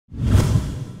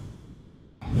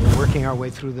working our way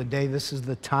through the day, this is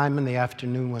the time in the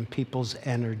afternoon when people's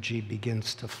energy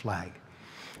begins to flag.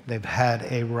 They've had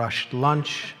a rushed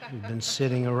lunch, they've been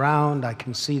sitting around, I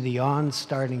can see the yawns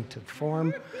starting to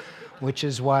form, which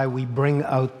is why we bring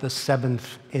out the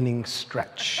 7th inning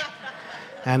stretch.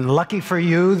 And lucky for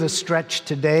you, the stretch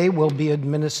today will be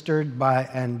administered by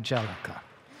Anjelica.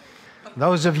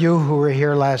 Those of you who were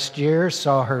here last year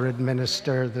saw her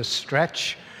administer the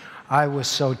stretch. I was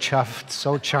so chuffed,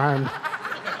 so charmed,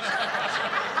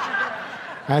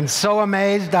 and so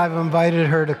amazed I've invited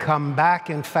her to come back.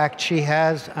 In fact, she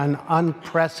has an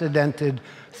unprecedented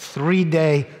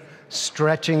 3-day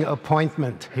stretching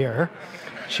appointment here.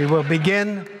 She will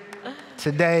begin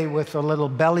today with a little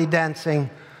belly dancing,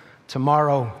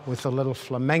 tomorrow with a little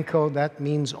flamenco. That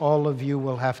means all of you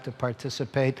will have to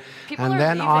participate. And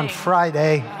then on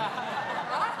Friday,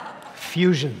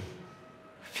 fusion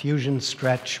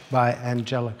stretch by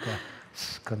Anjelica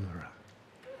Scannura.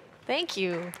 Thank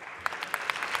you.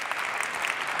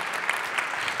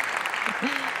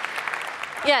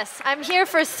 Yes, I'm here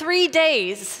for 3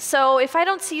 days, so if I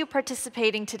don't see you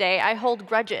participating today, I hold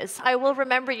grudges. I will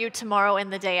remember you tomorrow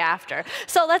and the day after.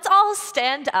 So let's all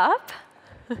stand up.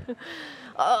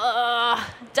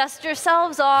 Dust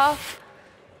yourselves off.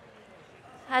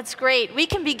 That's great. We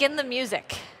can begin the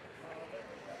music.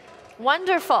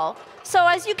 Wonderful. So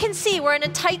as you can see, we're in a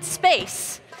tight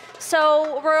space.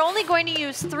 So we're only going to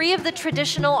use 3 of the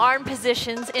traditional arm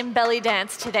positions in belly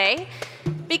dance today,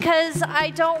 because I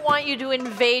don't want you to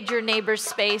invade your neighbor's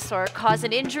space or cause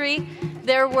an injury.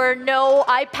 There were no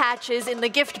eye patches in the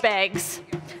gift bags.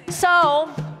 So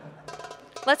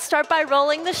let's start by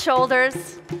rolling the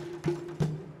shoulders.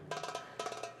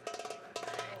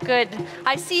 Good.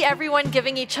 I see everyone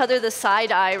giving each other the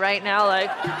side eye right now,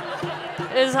 like,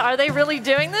 are they really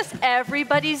doing this?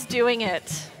 Everybody's doing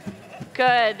it.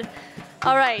 Good.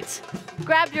 All right.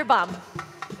 Grab your bum.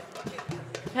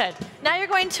 Good. Now you're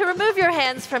going to remove your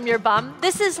hands from your bum.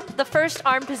 This is the first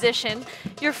arm position.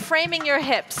 You're framing your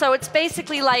hips, so it's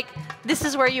basically like this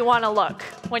is where you want to look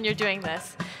when you're doing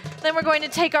this. Then we're going to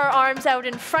take our arms out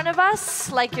in front of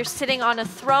us like you're sitting on a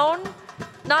throne.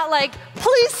 Not like,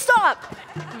 please stop.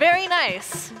 Very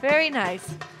nice. Very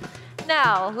nice.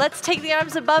 Now, let's take the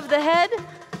arms above the head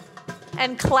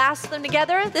and clasp them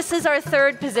together. This is our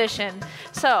 3rd position.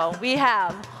 So we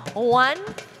have 1,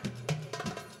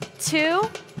 2,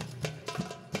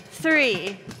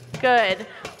 3. Good.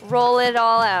 Roll it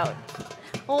all out.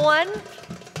 1,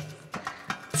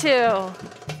 2,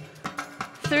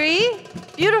 3.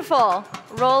 Beautiful.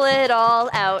 Roll it all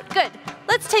out. Good.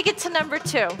 Let's take it to number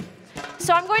 2.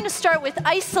 So I'm going to start with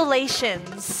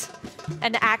isolations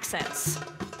and accents.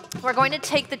 We're going to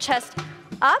take the chest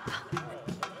up.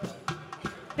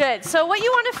 Good. So what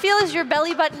you want to feel is your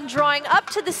belly button drawing up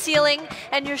to the ceiling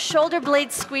and your shoulder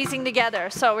blades squeezing together.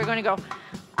 So we're going to go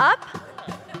up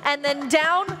and then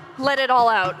down, let it all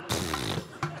out.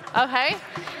 Okay?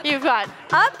 You've got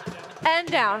up and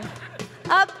down,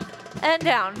 up and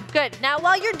down. Good. Now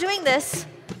while you're doing this,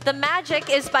 the magic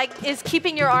is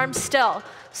keeping your arms still.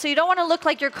 So you don't want to look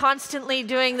like you're constantly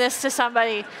doing this to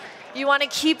somebody. You want to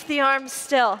keep the arms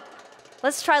still.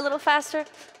 Let's try a little faster.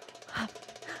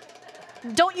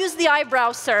 Don't use the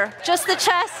eyebrows, sir. Just the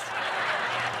chest.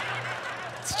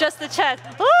 It's just the chest.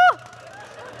 Woo!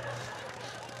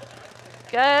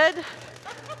 Good.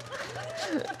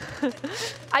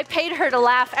 I paid her to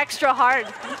laugh extra hard.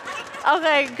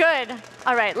 Okay, good.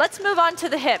 All right, let's move on to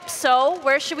the hips. So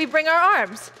where should we bring our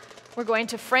arms? We're going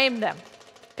to frame them.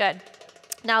 Good.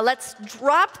 Now let's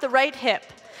drop the right hip.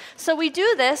 So we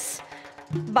do this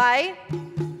by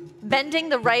bending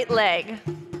the right leg.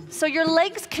 So your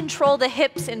legs control the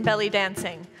hips in belly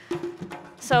dancing.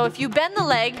 So if you bend the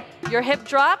leg, your hip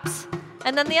drops,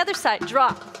 and then the other side,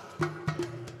 drop.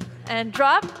 And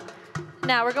drop.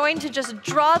 Now we're going to just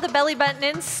draw the belly button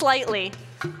in slightly.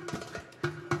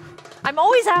 I'm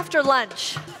always after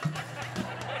lunch.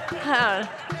 Down.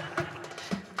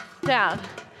 Down.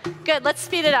 Good, let's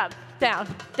speed it up. Down,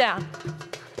 down.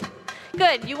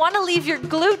 Good, you want to leave your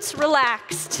glutes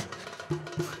relaxed.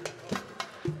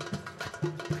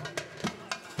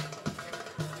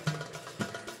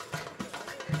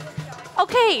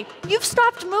 Okay, you've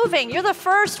stopped moving. You're the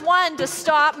first one to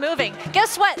stop moving.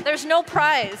 Guess what? There's no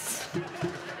prize.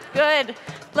 Good.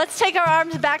 Let's take our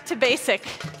arms back to basic.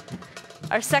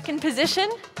 Our 2nd position.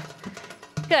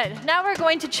 Good. Now we're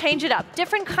going to change it up.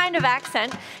 Different kind of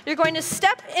accent. You're going to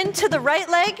step into the right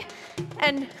leg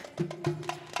and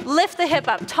lift the hip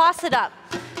up. Toss it up.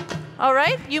 All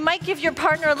right? You might give your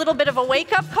partner a little bit of a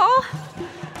wake-up call.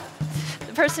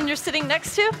 The person you're sitting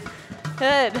next to.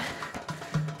 Good.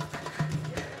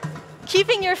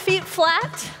 Keeping your feet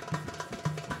flat.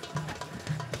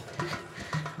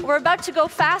 We're about to go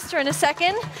faster in a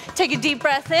second. Take a deep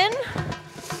breath in.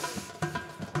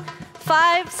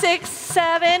 5, 6,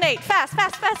 7, 8. Fast,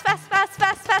 fast, fast, fast, fast,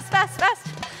 fast, fast, fast, fast.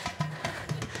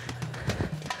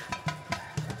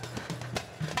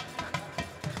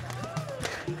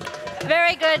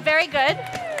 Very good, very good.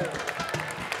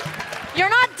 You're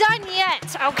not done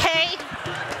yet, okay?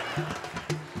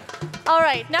 All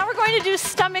right, now we're going to do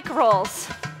stomach rolls.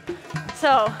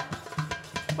 So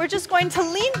we're just going to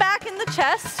lean back in the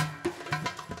chest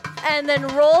and then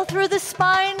roll through the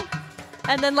spine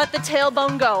and then let the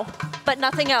tailbone go, but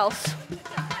nothing else.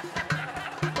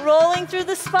 Rolling through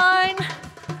the spine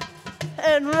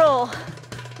and roll,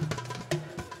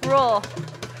 roll,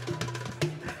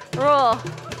 roll.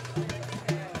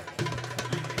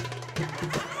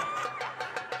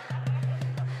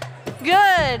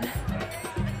 Good.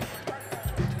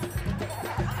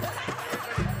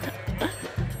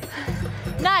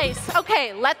 Nice.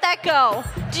 Okay, let that go.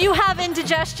 Do you have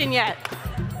indigestion yet?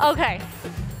 Okay.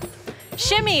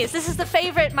 Shimmies. This is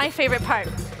my favorite part.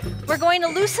 We're going to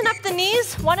loosen up the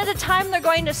knees. One at a time, they're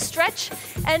going to stretch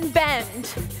and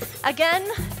bend. Again,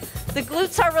 the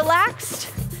glutes are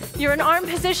relaxed. You're in arm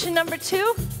position number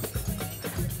 2.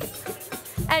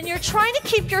 And you're trying to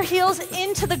keep your heels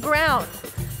into the ground.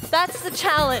 That's the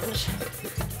challenge.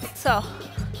 So,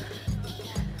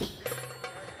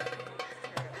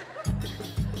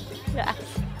 yeah.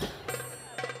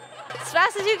 As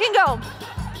fast as you can go.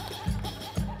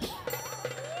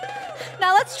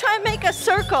 Now let's try and make a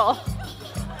circle.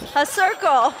 A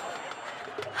circle.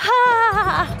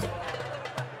 Ha!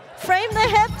 Frame the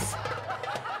hips.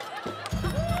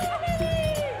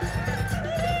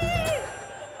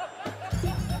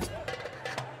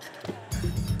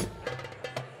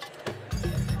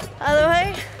 Other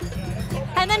way.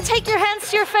 And then take your hands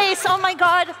to your face. Oh my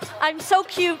God, I'm so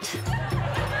cute.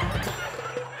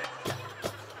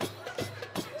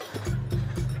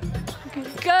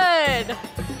 Good.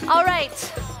 All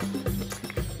right.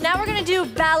 Now we're gonna do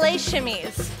ballet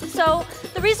shimmies. So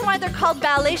the reason why they're called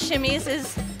ballet shimmies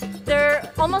is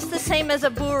they're almost the same as a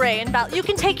bourrée in ballet. You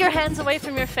can take your hands away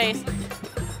from your face.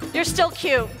 You're still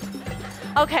cute.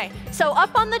 Okay, so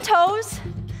up on the toes,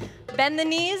 bend the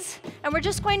knees, and we're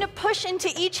just going to push into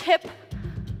each hip.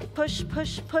 Push,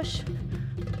 push, push.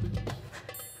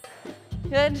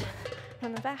 Good.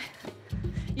 And the back.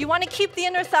 You want to keep the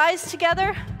inner thighs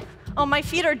together. Oh, my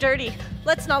feet are dirty.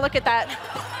 Let's not look at that.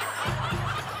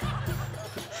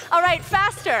 All right,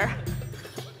 faster.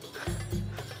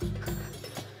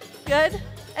 Good.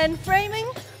 And framing.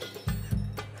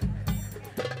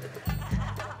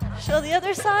 Show the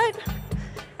other side.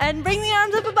 And bring the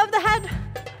arms up above the head.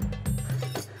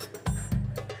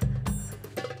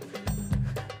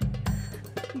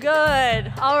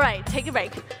 Good. All right, take a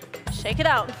break. Shake it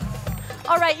out.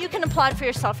 All right, you can applaud for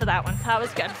yourself for that one. That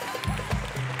was good.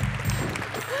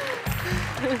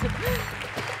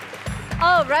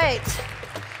 All right.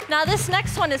 Now this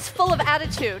next one is full of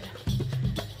attitude.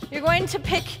 You're going to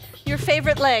pick your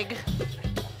favorite leg.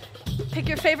 Pick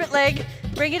your favorite leg,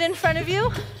 bring it in front of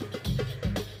you.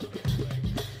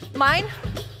 Mine?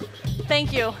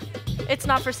 Thank you. It's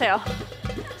not for sale.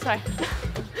 Sorry.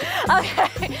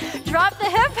 Okay, drop the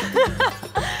hip.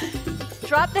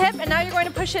 Drop the hip, and now you're going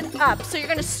to push it up. So you're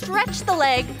going to stretch the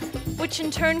leg, which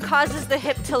in turn causes the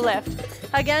hip to lift.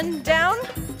 Again, down,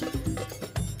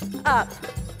 up,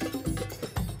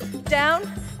 down,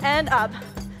 and up,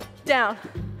 down,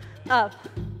 up,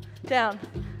 down.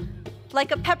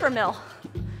 Like a pepper mill.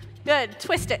 Good,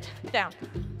 twist it, down.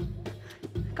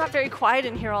 Got very quiet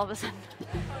in here all of a sudden.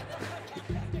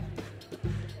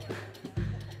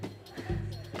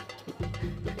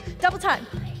 Double time.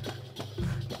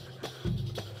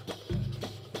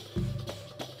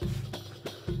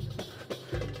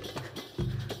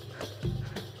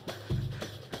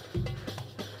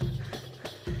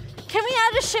 Can we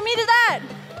add a shimmy to that?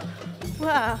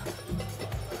 Wow.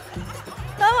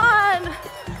 Come on.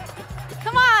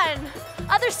 Come on.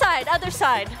 Other side, other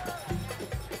side.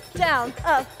 Down,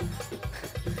 up.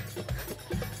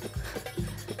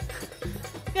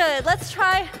 Good, let's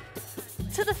try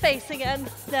to the face again,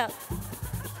 down.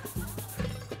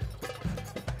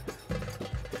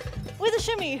 With a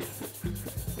shimmy.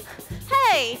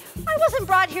 Hey, I wasn't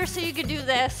brought here so you could do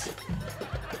this.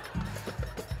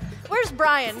 Where's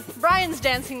Brian? Brian's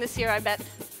dancing this year, I bet.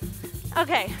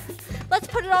 Okay, let's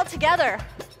put it all together.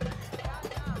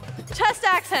 Chest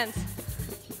accents.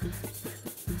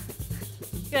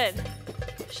 Good.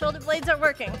 Shoulder blades are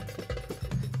working.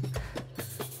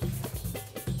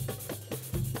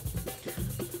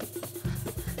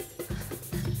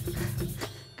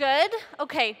 Good.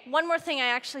 Okay, one more thing I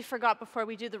actually forgot before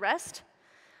we do the rest.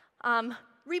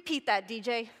 Repeat that,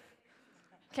 DJ.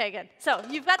 Okay, good. So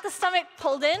you've got the stomach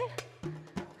pulled in.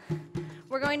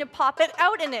 We're going to pop it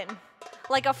out and in,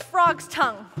 like a frog's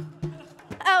tongue.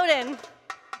 Out in,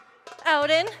 out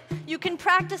in. You can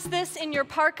practice this in your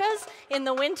parkas in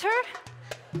the winter.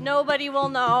 Nobody will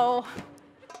know.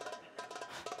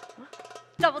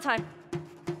 Double time.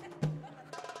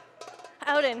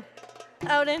 Out in,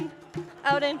 out in,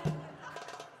 out in.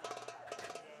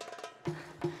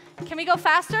 Can we go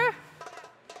faster?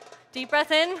 Deep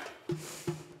breath in.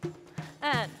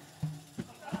 And.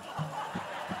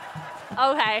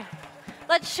 Okay,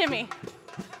 let's shimmy.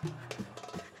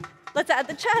 Let's add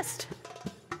the chest.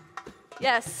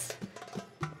 Yes.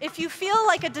 If you feel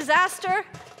like a disaster,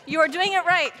 you are doing it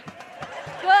right.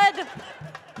 Good.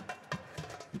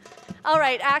 All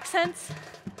right, accents.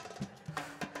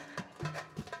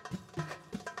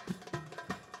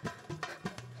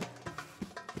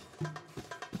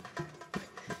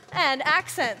 And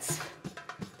accents.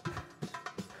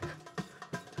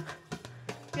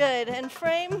 Good, and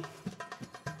frame.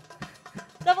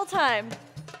 Double time.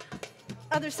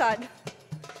 Other side.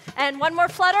 And one more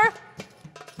flutter.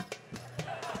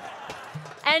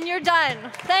 And you're done.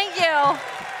 Thank you.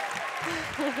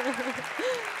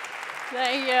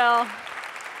 Thank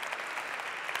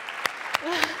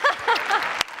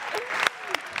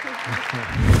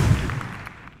you.